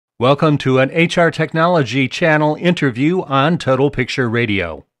Welcome to an HR Technology Channel interview on TotalPicture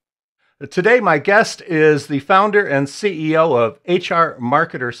Radio. Today, my guest is the founder and CEO of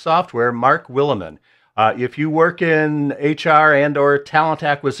HRmarketer Software, Mark Wiiaman. If you work in HR and or talent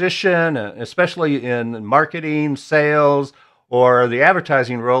acquisition, especially in marketing, sales, or the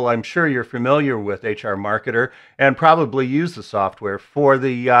advertising role, I'm sure you're familiar with HRmarketer and probably use the software. For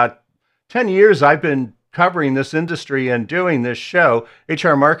the 10 years I've been covering this industry and doing this show,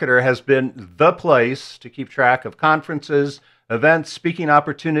 HRmarketer has been the place to keep track of conferences, events, speaking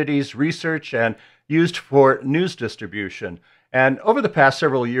opportunities, research, and used for news distribution. And over the past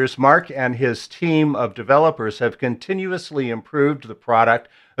several years, Mark and his team of developers have continuously improved the product,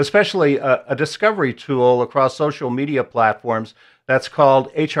 especially a discovery tool across social media platforms that's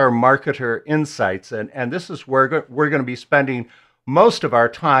called HRmarketer Insights. And this is where we're going to be spending most of our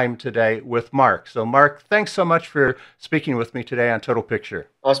time today with Mark. So Mark, thanks so much for speaking with me today on TotalPicture.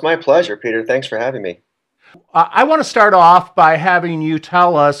 Oh, it's my pleasure, Peter. Thanks for having me. I want to start off by having you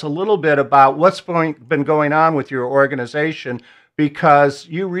tell us a little bit about what's been going on with your organization, because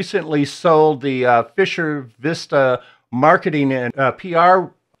you recently sold the Fisher Vista marketing and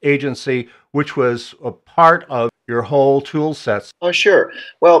PR agency, which was a part of your whole tool sets. Oh, sure.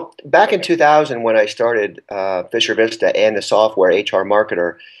 Well, back in 2000, when I started Fisher Vista and the software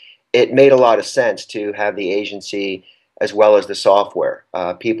HRmarketer, it made a lot of sense to have the agency as well as the software.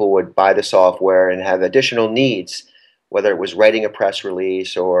 People would buy the software and have additional needs, whether it was writing a press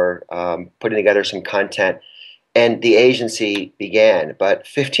release or putting together some content, and the agency began. But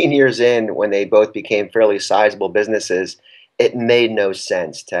 15 years in, when they both became fairly sizable businesses, it made no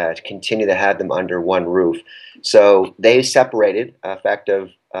sense to continue to have them under one roof. So they separated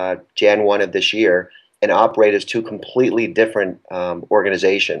effective Jan 1 of this year and operate as two completely different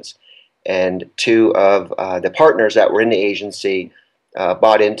organizations. And two of the partners that were in the agency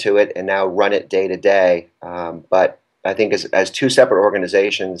bought into it and now run it day to day. But I think as two separate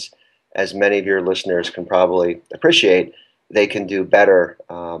organizations, as many of your listeners can probably appreciate, they can do better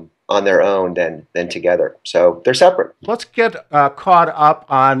on their own than together. So they're separate. Let's get caught up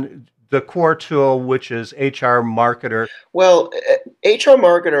on the core tool, which is HRmarketer. Well,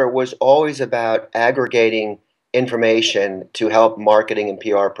 HRmarketer was always about aggregating information to help marketing and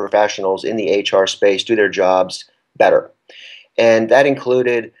PR professionals in the HR space do their jobs better. And that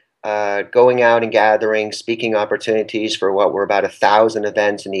included going out and gathering speaking opportunities for what were about 1,000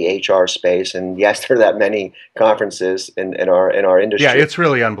 events in the HR space. And yes, there are that many conferences in our industry. Yeah, it's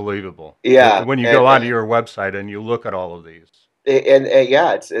really unbelievable. Yeah. When you go onto your website and you look at all of these. And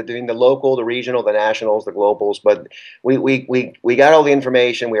yeah, it's doing the local, the regional, the nationals, the globals. But we got all the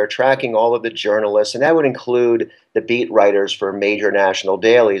information. We are tracking all of the journalists, and that would include the beat writers for major national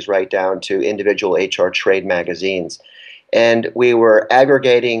dailies, right down to individual HR trade magazines. And we were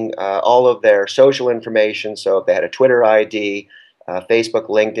aggregating all of their social information. So if they had a Twitter ID, Facebook,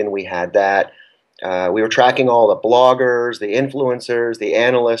 LinkedIn, we had that. We were tracking all the bloggers, the influencers, the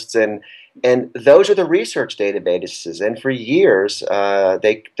analysts, and those are the research databases. And for years,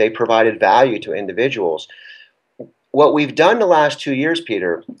 they provided value to individuals. What we've done the last 2 years,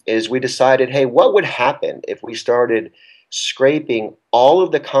 Peter, is we decided, hey, what would happen if we started scraping all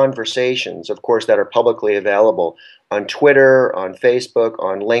of the conversations, of course, that are publicly available on Twitter, on Facebook,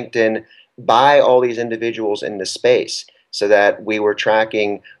 on LinkedIn, by all these individuals in the space, so that we were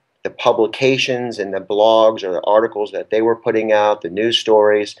tracking the publications and the blogs or the articles that they were putting out, the news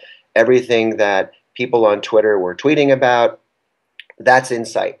stories, everything that people on Twitter were tweeting about. That's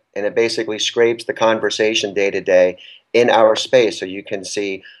Insight, and it basically scrapes the conversation day to day in our space, so you can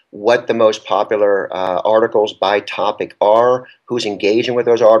see what the most popular articles by topic are, who's engaging with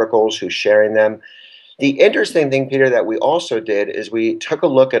those articles, who's sharing them. The interesting thing, Peter, that we also did is we took a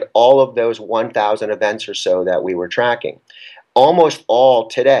look at all of those 1,000 events or so that we were tracking. Almost all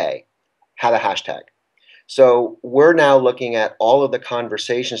today have a hashtag. So we're now looking at all of the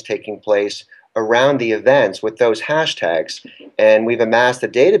conversations taking place around the events with those hashtags, and we've amassed a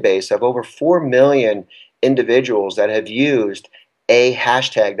database of over 4 million individuals that have used a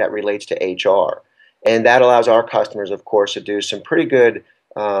hashtag that relates to HR. And that allows our customers, of course, to do some pretty good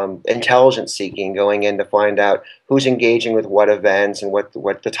intelligence seeking, going in to find out who's engaging with what events and what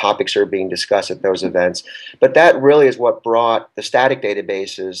the topics are being discussed at those events. But that really is what brought the static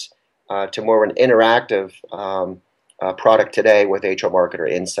databases to more of an interactive product today with HRmarketer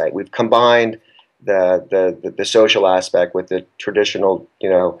Insight. We've combined the social aspect with the traditional,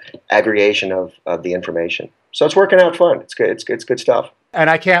 aggregation of the information. So it's working out fun. It's good. It's good stuff. And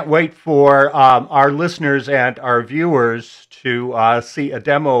I can't wait for our listeners and our viewers to see a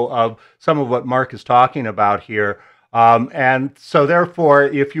demo of some of what Mark is talking about here. And so, therefore,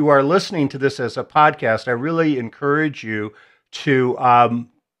 if you are listening to this as a podcast, I really encourage you to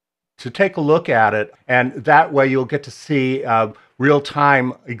take a look at it, and that way you'll get to see real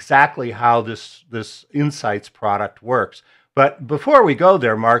time exactly how this Insights product works. But before we go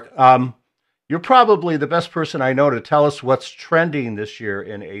there, Mark, you're probably the best person I know to tell us what's trending this year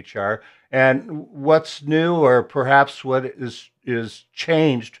in HR and what's new, or perhaps what is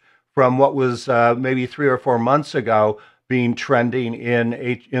changed from what was maybe 3 or 4 months ago being trending in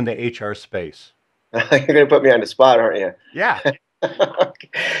the HR space. You're going to put me on the spot, aren't you? Yeah.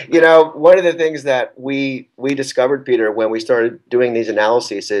 One of the things that we discovered, Peter, when we started doing these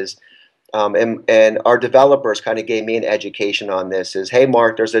analyses is, and our developers kind of gave me an education on this, is, hey,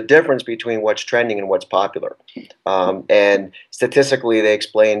 Mark, there's a difference between what's trending and what's popular. And statistically, they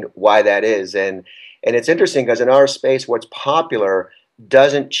explained why that is. And it's interesting because in our space, what's popular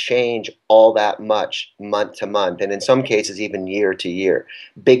doesn't change all that much month to month, and in some cases, even year to year.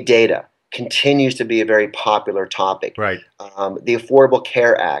 Big data continues to be a very popular topic. Right. The Affordable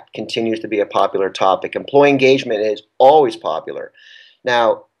Care Act continues to be a popular topic. Employee engagement is always popular.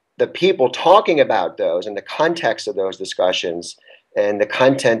 Now, the people talking about those and the context of those discussions and the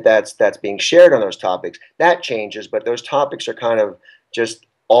content that's being shared on those topics, that changes, but those topics are kind of just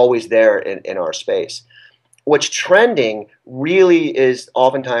always there in our space. What's trending really is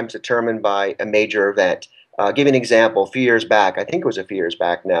oftentimes determined by a major event. I'll give you an example. A few years back, I think it was a few years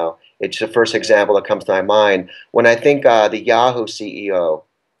back now, it's the first example that comes to my mind, when I think the Yahoo CEO,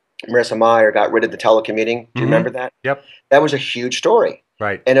 Marissa Mayer, got rid of the telecommuting. Do you remember that? Yep. That was a huge story.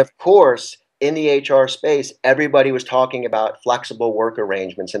 Right. And of course, in the HR space, everybody was talking about flexible work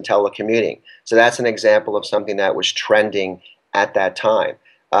arrangements and telecommuting. So that's an example of something that was trending at that time.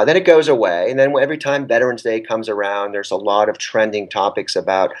 Then it goes away, and then every time Veterans Day comes around, there's a lot of trending topics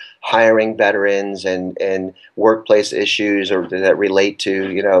about hiring veterans and workplace issues that relate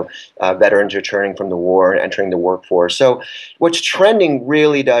to veterans returning from the war and entering the workforce. So what's trending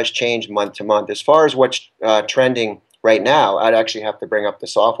really does change month to month. As far as what's trending right now, I'd actually have to bring up the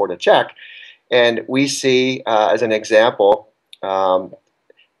software to check, and we see as an example.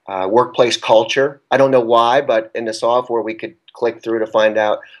 Workplace culture. I don't know why, but in the software we could click through to find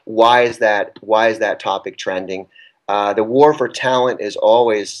out why is that topic trending. The war for talent is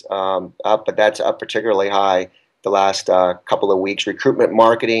always up, but that's up particularly high the last couple of weeks. Recruitment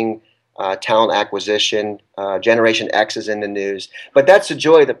marketing, talent acquisition, Generation X is in the news. But that's the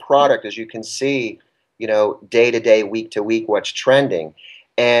joy of the product, as you can see, day to day, week to week, what's trending.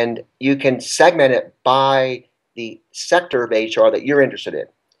 And you can segment it by the sector of HR that you're interested in.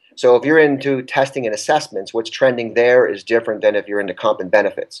 So if you're into testing and assessments, what's trending there is different than if you're into comp and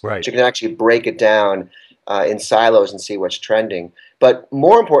benefits. Right. So you can actually break it down in silos and see what's trending. But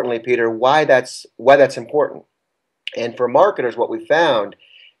more importantly, Peter, why that's important. And for marketers, what we found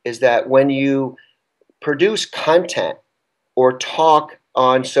is that when you produce content or talk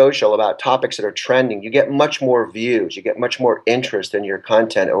on social about topics that are trending, you get much more views, you get much more interest in your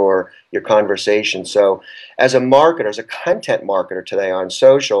content or your conversation. So as a marketer, as a content marketer today on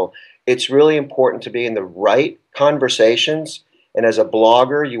social, it's really important to be in the right conversations. And as a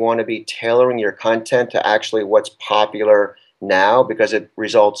blogger, you want to be tailoring your content to actually what's popular now, because it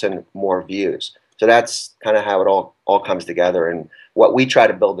results in more views. So that's kind of how it all comes together and what we try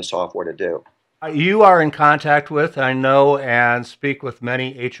to build the software to do. You are in contact with, I know, and speak with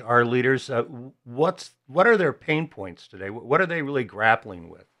many HR leaders. What are their pain points today? What are they really grappling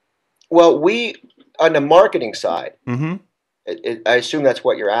with? Well, we, on the marketing side, Mm-hmm. I assume that's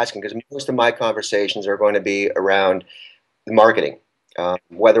what you're asking, because most of my conversations are going to be around marketing,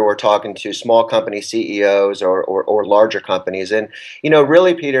 whether we're talking to small company CEOs or larger companies. And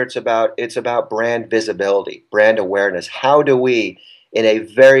really, Peter, it's about brand visibility, brand awareness. How do we, in a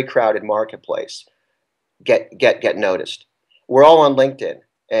very crowded marketplace, get noticed? We're all on LinkedIn,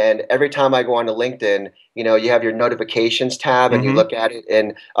 and every time I go onto LinkedIn, you have your notifications tab, and you look at it,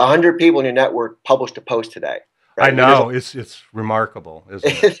 and 100 people in your network published a post today. Right? I know, it's remarkable,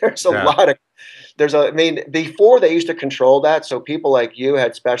 isn't it? There's a lot of before they used to control that, so people like you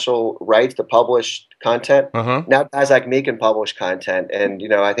had special rights to publish content. Now guys like me can publish content, and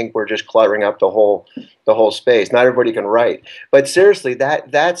I think we're just cluttering up the whole space. Not everybody can write, but seriously,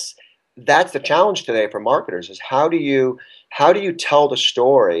 that's the challenge today for marketers: is how do you tell the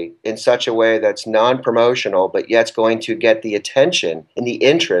story in such a way that's non-promotional, but yet it's going to get the attention and the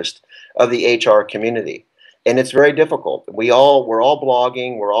interest of the HR community. And it's very difficult. We're all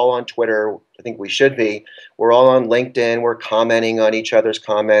blogging. We're all on Twitter. I think we should be. We're all on LinkedIn. We're commenting on each other's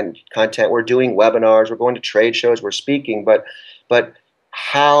content. We're doing webinars. We're going to trade shows. We're speaking. But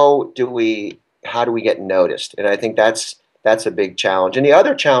how do we how do we get noticed? And I think that's a big challenge. And the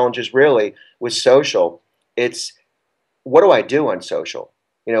other challenge is really with social. It's what do I do on social?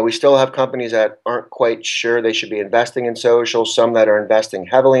 We still have companies that aren't quite sure they should be investing in social, some that are investing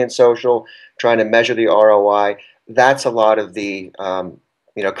heavily in social, trying to measure the ROI. That's a lot of the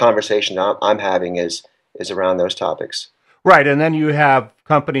conversation I'm having is around those topics. Right, and then you have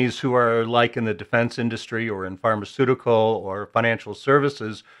companies who are like in the defense industry or in pharmaceutical or financial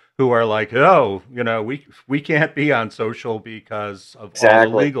services who are like, oh, we can't be on social because of all the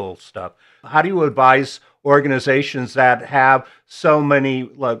Exactly. legal stuff. How do you advise organizations that have so many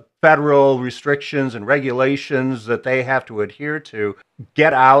federal restrictions and regulations that they have to adhere to,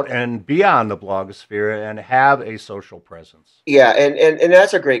 get out and be on the blogosphere and have a social presence? Yeah, and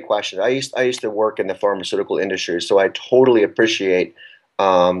that's a great question. I used to work in the pharmaceutical industry, so I totally appreciate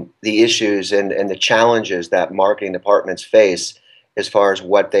the issues and the challenges that marketing departments face as far as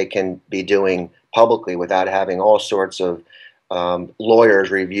what they can be doing publicly without having all sorts of lawyers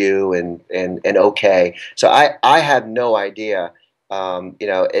review and okay. So I have no idea,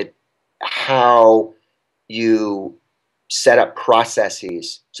 how you set up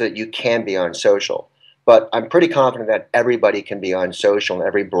processes so that you can be on social. But I'm pretty confident that everybody can be on social and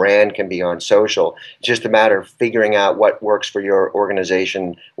every brand can be on social. It's just a matter of figuring out what works for your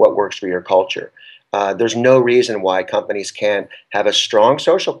organization, what works for your culture. There's no reason why companies can't have a strong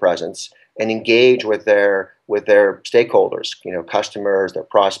social presence and engage with their stakeholders, customers, their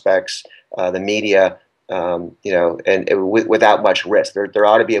prospects, the media, without much risk. There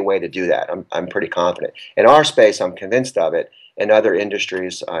ought to be a way to do that. I'm pretty confident. In our space, I'm convinced of it. In other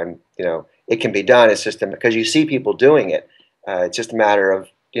industries, it can be done. It's just because you see people doing it. It's just a matter of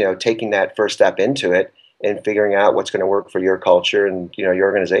taking that first step into it and figuring out what's going to work for your culture and your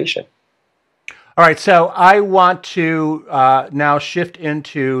organization. All right, so I want to now shift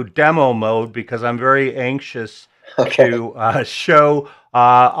into demo mode because I'm very anxious Okay. to show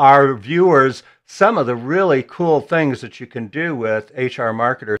our viewers some of the really cool things that you can do with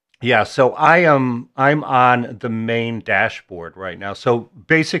HRmarketer. Yeah, so I'm on the main dashboard right now. So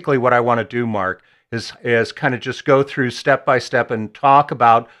basically what I want to do, Mark, is kind of just go through step by step and talk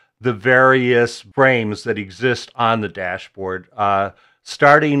about the various frames that exist on the dashboard,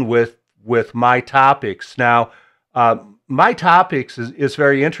 starting with my topics. Now, my topics is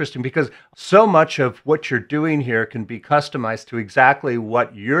very interesting because so much of what you're doing here can be customized to exactly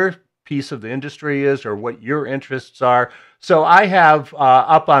what your piece of the industry is or what your interests are. So I have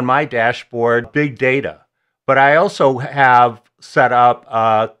up on my dashboard big data, but I also have set up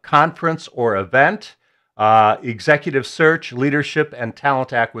a conference or event, executive search, leadership, and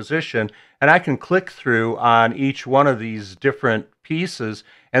talent acquisition. And I can click through on each one of these different pieces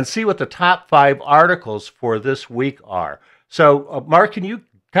and see what the top 5 articles for this week are. So, Mark, can you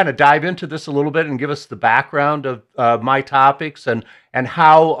kind of dive into this a little bit and give us the background of my topics and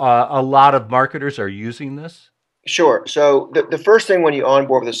how a lot of marketers are using this? Sure. So the first thing when you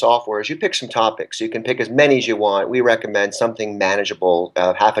onboard with the software is you pick some topics. You can pick as many as you want. We recommend something manageable,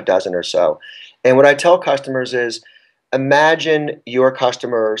 half a dozen or so. And what I tell customers is imagine your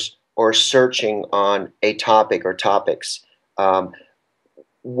customers are searching on a topic or topics.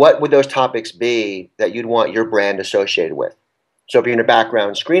 What would those topics be that you'd want your brand associated with? So if you're in a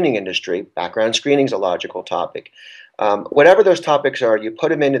background screening industry, background screening is a logical topic. Whatever those topics are, you put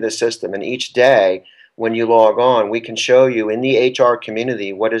them into the system, and each day when you log on, we can show you in the HR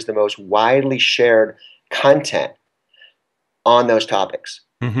community what is the most widely shared content on those topics.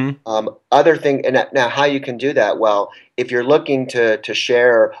 Mm-hmm. Other thing, and now how you can do that? Well, if you're looking to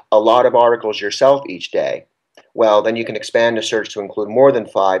share a lot of articles yourself each day, well, then you can expand the search to include more than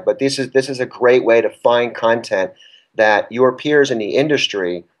 5. But this is a great way to find content that your peers in the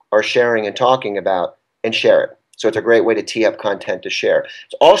industry are sharing and talking about and share it. So it's a great way to tee up content to share.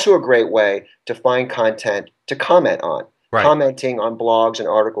 It's also a great way to find content to comment on. Right. Commenting on blogs and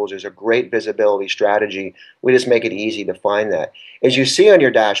articles is a great visibility strategy. We just make it easy to find that. As you see on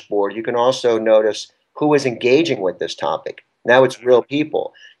your dashboard, you can also notice who is engaging with this topic. Now it's real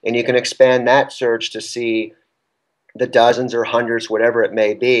people. And you can expand that search to see the dozens or hundreds, whatever it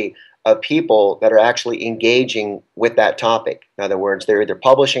may be, of people that are actually engaging with that topic. In other words, they're either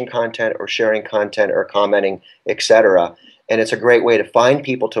publishing content or sharing content or commenting, etc. And it's a great way to find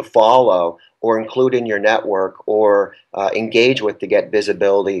people to follow or include in your network or engage with to get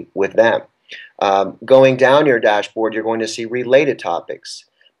visibility with them. Going down your dashboard, you're going to see related topics.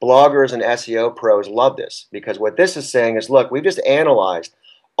 Bloggers and SEO pros love this because what this is saying is, look, we've just analyzed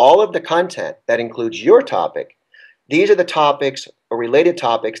all of the content that includes your topic. These are the topics or related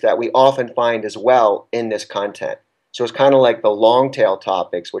topics that we often find as well in this content. So it's kind of like the long tail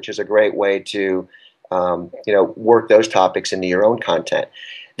topics, which is a great way to work those topics into your own content.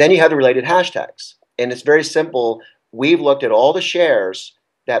 Then you have the related hashtags. And it's very simple. We've looked at all the shares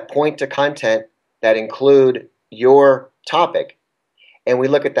that point to content that include your topic, and we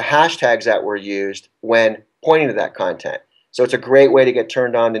look at the hashtags that were used when pointing to that content. So it's a great way to get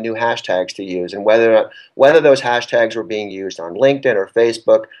turned on to new hashtags to use, and whether those hashtags were being used on LinkedIn or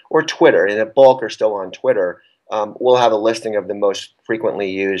Facebook or Twitter, and the bulk are still on Twitter. We'll have a listing of the most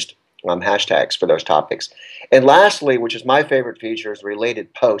frequently used hashtags for those topics. And lastly, which is my favorite feature, is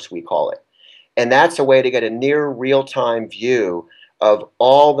related posts, we call it. And that's a way to get a near real-time view of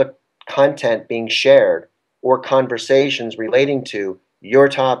all the content being shared or conversations relating to your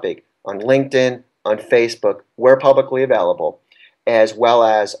topic on LinkedIn, on Facebook, where publicly available, as well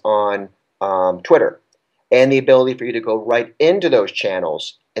as on Twitter, and the ability for you to go right into those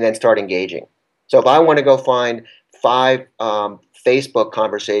channels and then start engaging. So if I want to go find 5 Facebook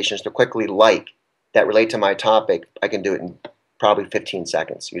conversations to quickly like that relate to my topic, I can do it in probably 15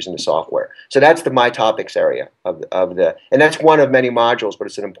 seconds using the software. So that's the My Topics area of the, and that's one of many modules, but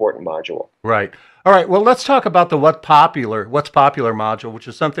it's an important module. Right. All right. Well, let's talk about the What's Popular module, which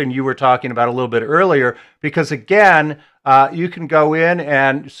is something you were talking about a little bit earlier, because again, you can go in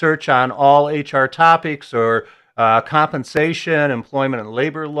and search on all HR topics or compensation, employment and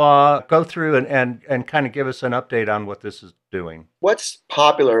labor law. Go through and kind of give us an update on what this is doing. What's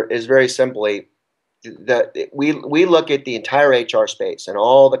Popular is very simply we look at the entire HR space and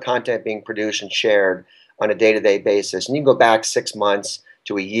all the content being produced and shared on a day-to-day basis. And you can go back 6 months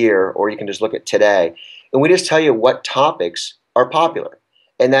to a year, or you can just look at today. And we just tell you what topics are popular.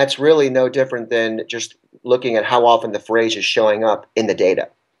 And that's really no different than just looking at how often the phrase is showing up in the data,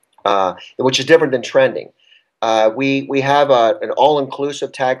 which is different than trending. We have an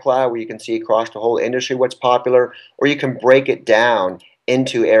all-inclusive tag cloud where you can see across the whole industry what's popular, or you can break it down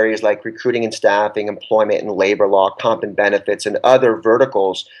into areas like recruiting and staffing, employment and labor law, comp and benefits, and other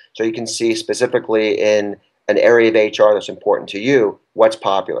verticals, so you can see specifically in an area of HR that's important to you what's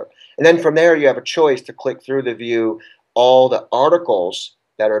popular. And then from there, you have a choice to click through to view all the articles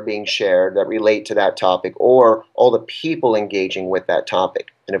that are being shared that relate to that topic, or all the people engaging with that topic.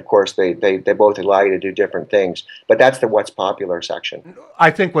 And of course, they both allow you to do different things. But that's the What's Popular section. I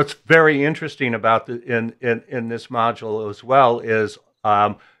think what's very interesting about in this module as well is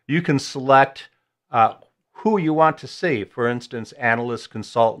you can select who you want to see. For instance, analysts,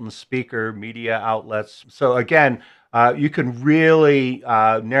 consultants, speaker, media outlets. So again, you can really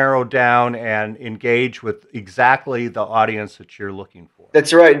narrow down and engage with exactly the audience that you're looking for.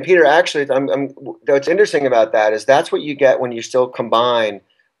 That's right. And Peter, actually, what's interesting about that is that's what you get when you still combine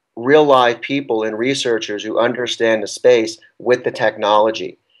real live people and researchers who understand the space with the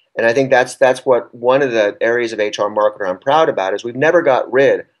technology. And I think that's what one of the areas of HRmarketer I'm proud about is we've never got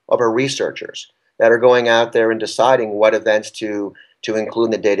rid of our researchers that are going out there and deciding what events to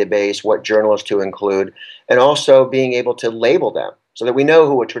include in the database, what journalists to include, and also being able to label them so that we know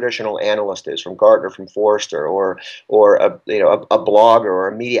who a traditional analyst is from Gartner, from Forrester, or a blogger or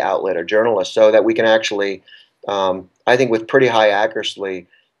a media outlet or journalist, so that we can actually, I think with pretty high accuracy,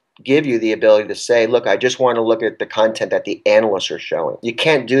 give you the ability to say, look, I just want to look at the content that the analysts are showing. You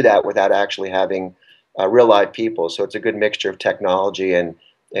can't do that without actually having real live people. So it's a good mixture of technology and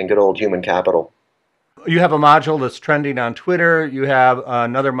good old human capital. You have a module that's trending on Twitter. You have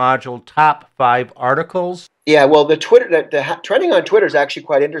another module, top 5 articles. Yeah, well, the trending on Twitter is actually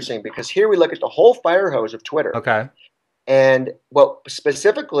quite interesting because here we look at the whole fire hose of Twitter. Okay. And well,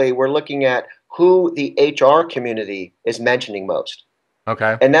 specifically, we're looking at who the HR community is mentioning most.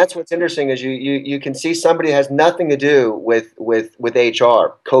 Okay. And that's what's interesting is you can see somebody that has nothing to do with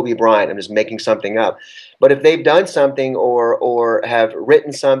HR, Kobe Bryant. I'm just making something up. But if they've done something or have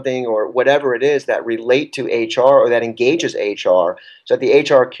written something or whatever it is that relate to HR or that engages HR, so that the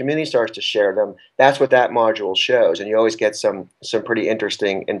HR community starts to share them, that's what that module shows. And you always get some pretty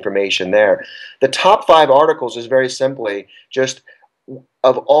interesting information there. The top 5 articles is very simply just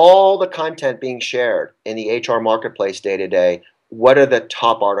of all the content being shared in the HR marketplace day to day, what are the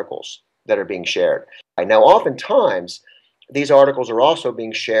top articles that are being shared? Now, oftentimes, these articles are also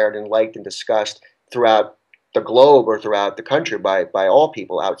being shared and liked and discussed throughout the globe or throughout the country by all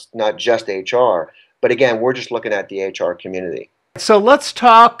people out, not just HR. But again, we're just looking at the HR community. So let's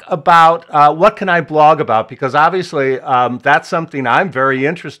talk about what can I blog about, because obviously that's something I'm very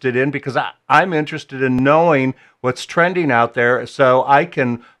interested in, because I'm interested in knowing what's trending out there so I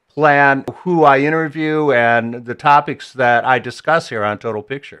can plan who I interview and the topics that I discuss here on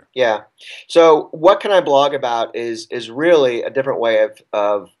TotalPicture. Yeah. So what can I blog about is really a different way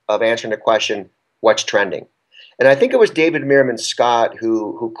of answering the question, what's trending? And I think it was David Meerman Scott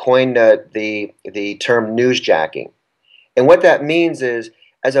who coined the term newsjacking. And what that means is,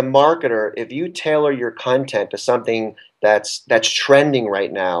 as a marketer, if you tailor your content to something that's trending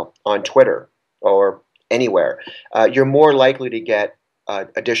right now on Twitter or anywhere, you're more likely to get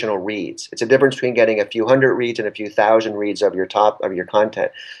additional reads. It's a difference between getting a few hundred reads and a few thousand reads of your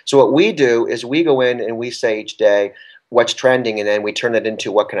content. So what we do is we go in and we say each day what's trending, and then we turn it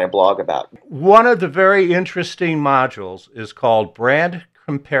into what can I blog about. One of the very interesting modules is called Brand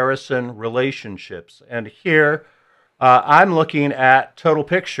Comparison Relationships. And here I'm looking at Total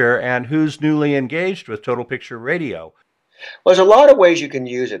Picture and who's newly engaged with Total Picture Radio. Well, there's a lot of ways you can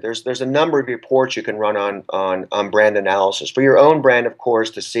use it. There's a number of reports you can run on brand analysis for your own brand, of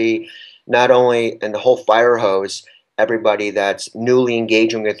course, to see not only in the whole fire hose everybody that's newly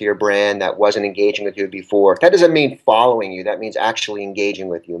engaging with your brand that wasn't engaging with you before. That doesn't mean following you. That means actually engaging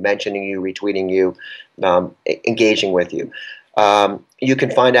with you, mentioning you, retweeting you, engaging with you. You can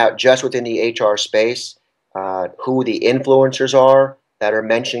find out just within the HR space who the influencers are that are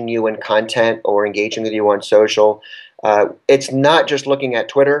mentioning you in content or engaging with you on social. It's not just looking at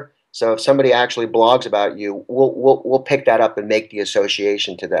Twitter. So if somebody actually blogs about you, we'll pick that up and make the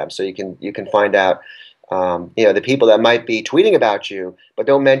association to them. So you can find out the people that might be tweeting about you, but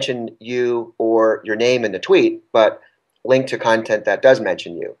don't mention you or your name in the tweet, but link to content that does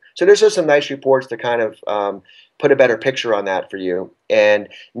mention you. So there's just some nice reports to kind of put a better picture on that for you. And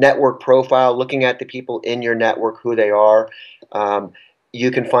network profile, looking at the people in your network, who they are. You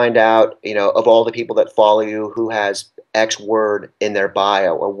can find out, of all the people that follow you, who has X word in their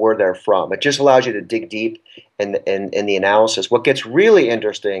bio or where they're from. It just allows you to dig deep in the analysis. What gets really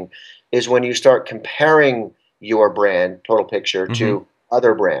interesting is when you start comparing your brand, Total Picture, to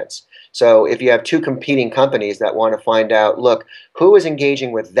other brands. So if you have two competing companies that want to find out, look, who is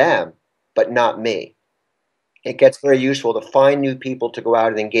engaging with them, but not me? It gets very useful to find new people to go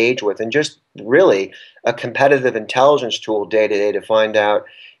out and engage with, and just really a competitive intelligence tool day to day to find out,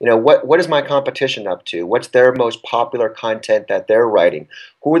 what is my competition up to? What's their most popular content that they're writing?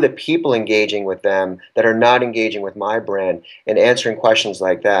 Who are the people engaging with them that are not engaging with my brand? And answering questions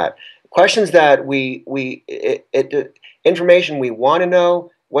like that. Questions that information we want to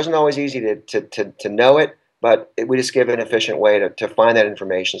know. Wasn't always easy to know it, but we just give an efficient way to find that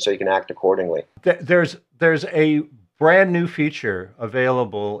information so you can act accordingly. There's a brand new feature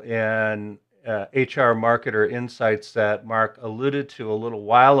available in HRmarketer Insights that Mark alluded to a little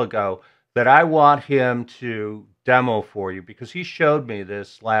while ago that I want him to demo for you, because he showed me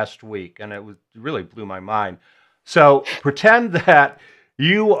this last week and it really blew my mind. So pretend that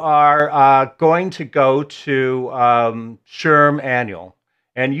you are going to go to SHRM Annual,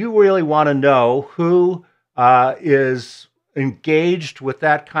 and you really want to know who is engaged with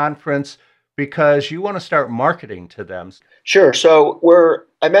that conference, because you want to start marketing to them. Sure. So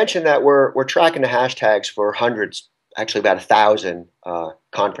I mentioned that we're tracking the hashtags for hundreds, actually about 1,000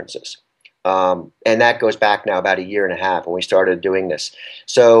 conferences. And that goes back now about a year and a half when we started doing this.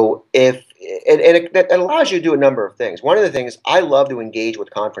 So it allows you to do a number of things. One of the things, I love to engage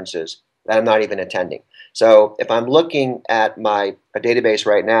with conferences that I'm not even attending. So if I'm looking at a database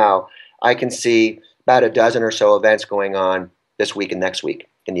right now, I can see about a dozen or so events going on this week and next week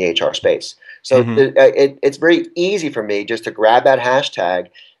in the HR space. So it's very easy for me just to grab that hashtag,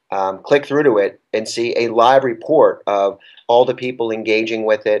 click through to it, and see a live report of all the people engaging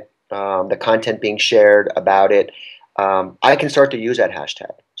with it, the content being shared about it. I can start to use that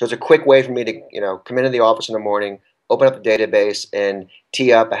hashtag. So it's a quick way for me to come into the office in the morning, open up the database, and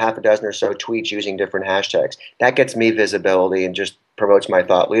tee up a half a dozen or so tweets using different hashtags. That gets me visibility and just promotes my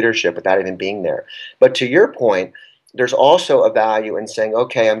thought leadership without even being there. But to your point, there's also a value in saying,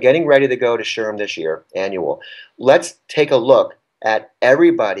 okay, I'm getting ready to go to SHRM this year, annual. Let's take a look at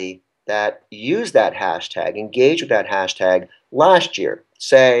everybody that used that hashtag, engaged with that hashtag last year,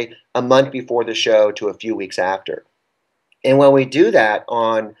 say a month before the show to a few weeks after. And when we do that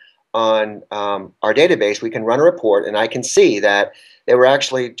on our database, we can run a report, and I can see that there were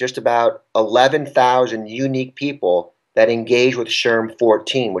actually just about 11,000 unique people that engaged with SHRM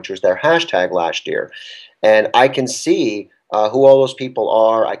 14, which was their hashtag last year. And I can see who all those people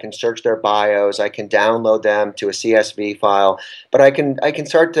are. I can search their bios. I can download them to a CSV file. But I can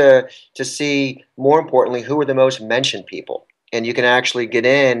start to see, more importantly, who are the most mentioned people. And you can actually get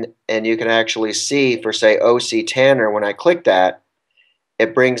in and you can actually see for, say, OC Tanner. When I click that,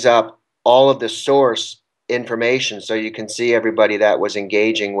 it brings up all of the source information, so you can see everybody that was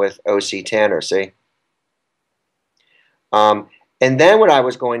engaging with OC Tanner, see? And then what I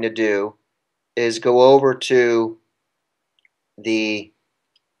was going to do is go over to the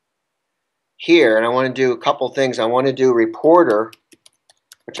here, and I want to do a couple things. I want to do reporter,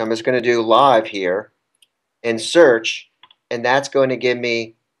 which I'm just going to do live here, and search, and that's going to give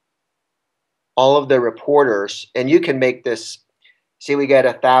me all of the reporters. And you can make this, see, we get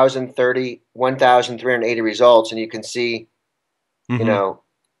 1,380 results, and you can see, you know,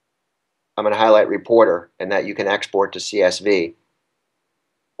 I'm going to highlight reporter, and that you can export to CSV,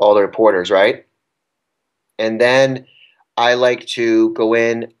 all the reporters, right? And then I like to go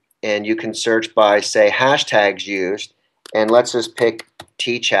in, and you can search by, say, hashtags used, and let's just pick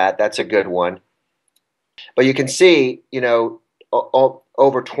T-chat. That's a good one. But you can see, you know,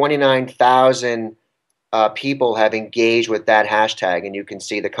 over 29,000 people have engaged with that hashtag, and you can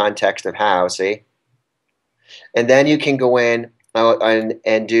see the context of how, see? And then you can go in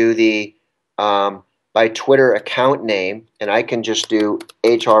and do the by Twitter account name, and I can just do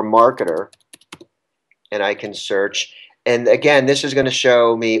HRmarketer, and I can search. And again, this is going to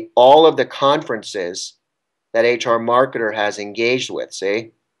show me all of the conferences that HRmarketer has engaged with,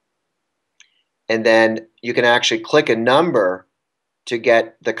 see? And then you can actually click a number to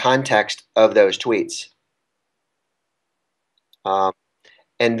get the context of those tweets.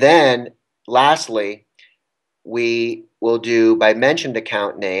 And then lastly, we will do by mentioned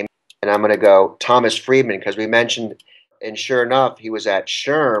account name, and I'm going to go Thomas Friedman because we mentioned, and sure enough, he was at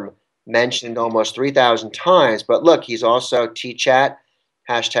SHRM, mentioned almost 3,000 times. But look, he's also T-chat,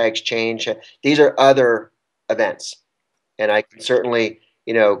 hashtags change. These are other events, and I can certainly,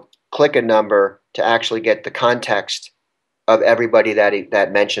 you know, click a number to actually get the context of everybody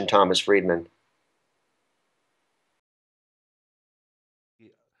that mentioned Thomas Friedman.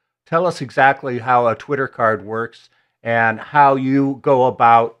 Tell us exactly how a Twitter card works and how you go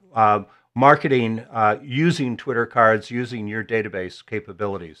about marketing using Twitter cards, using your database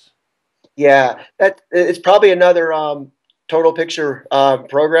capabilities. Yeah, it's probably another TotalPicture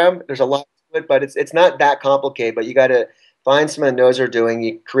program. There's a lot to it, but it's not that complicated. But you got to find someone that knows what they're doing.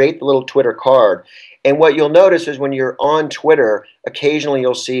 You create the little Twitter card, and what you'll notice is when you're on Twitter, occasionally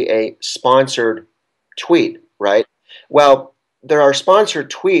you'll see a sponsored tweet, right? Well, there are sponsored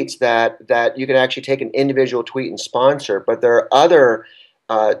tweets that you can actually take an individual tweet and sponsor, but there are other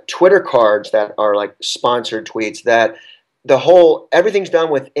Twitter cards that are like sponsored tweets that everything's done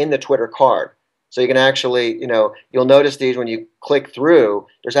within the Twitter card. So you can actually, you know, you'll notice these when you click through,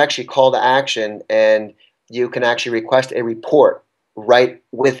 there's actually call to action, and you can actually request a report right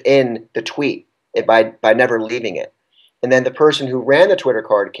within the tweet by never leaving it. And then the person who ran the Twitter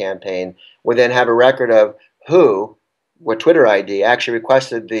card campaign would then have a record of what Twitter ID actually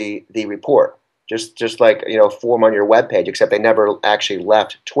requested the report. Just like, you know, a form on your web page, except they never actually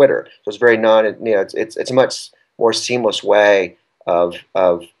left Twitter. So it's very it's a much more seamless way of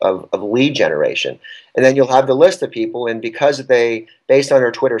lead generation. And then you'll have the list of people, and because based on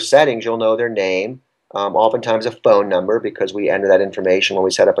their Twitter settings, you'll know their name, oftentimes a phone number, because we enter that information when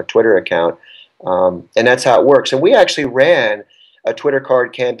we set up a Twitter account. And that's how it works. And we actually ran a Twitter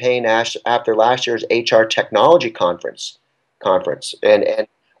card campaign after last year's HR Technology Conference. And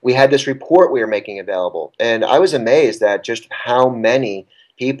we had this report we were making available. And I was amazed at just how many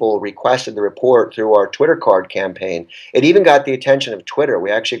people requested the report through our Twitter card campaign. It even got the attention of Twitter. We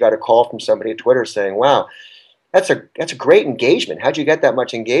actually got a call from somebody at Twitter saying, wow, that's a great engagement. How'd you get that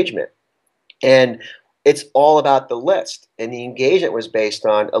much engagement? And it's all about the list. And the engagement was based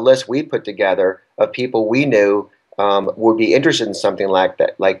on a list we put together of people we knew would be interested in something like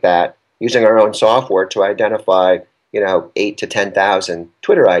that, using our own software to identify, you know, 8 to 10,000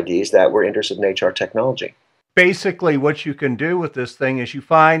 Twitter IDs that were interested in HR technology. Basically, what you can do with this thing is you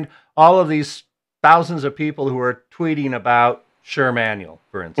find all of these thousands of people who are tweeting about SHRM Annual,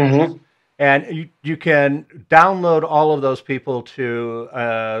 for instance. And you can download all of those people to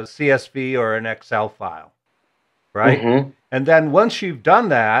a CSV or an Excel file, right? And then once you've done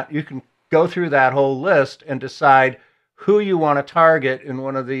that, you can go through that whole list and decide who you want to target in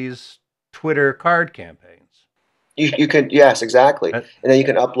one of these Twitter card campaigns. You can, yes, exactly. And then you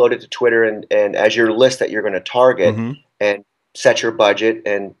can upload it to Twitter and as your list that you're going to target, and set your budget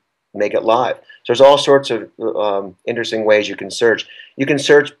and make it live. So there's all sorts of interesting ways you can search. You can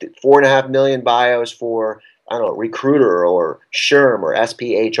search 4.5 million bios for, I don't know, Recruiter or SHRM or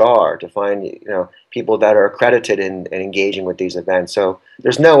SPHR to find, you know, people that are accredited and engaging with these events. So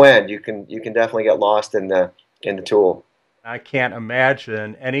there's no end. You can definitely get lost in the tool. I can't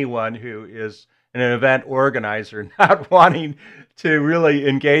imagine anyone who is an event organizer not wanting to really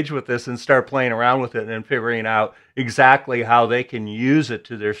engage with this and start playing around with it and figuring out exactly how they can use it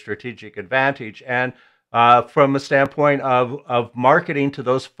to their strategic advantage. And from a standpoint of marketing to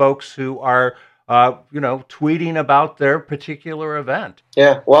those folks who are tweeting about their particular event.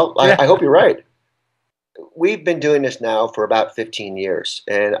 Yeah, well, Yeah. I hope you're right. We've been doing this now for about 15 years,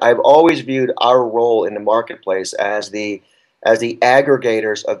 and I've always viewed our role in the marketplace as the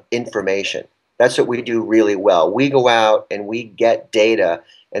aggregators of information. That's what we do really well. We go out and we get data,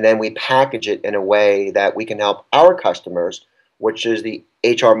 and then we package it in a way that we can help our customers, which is the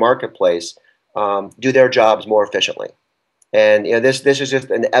HR marketplace, do their jobs more efficiently. And this is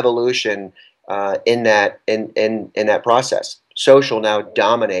just an evolution in that process. Social now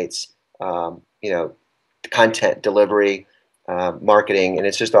dominates content delivery, marketing, and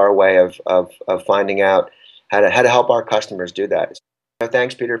it's just our way of finding out how to help our customers do that. So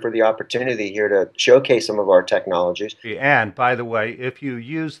thanks, Peter, for the opportunity here to showcase some of our technologies. And by the way, if you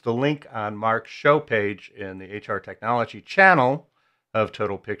use the link on Mark's show page in the HR Technology channel of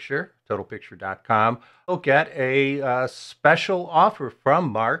TotalPicture, totalpicture.com, you'll get a special offer from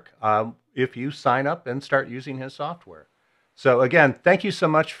Mark if you sign up and start using his software. So again, thank you so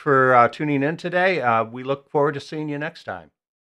much for tuning in today. We look forward to seeing you next time.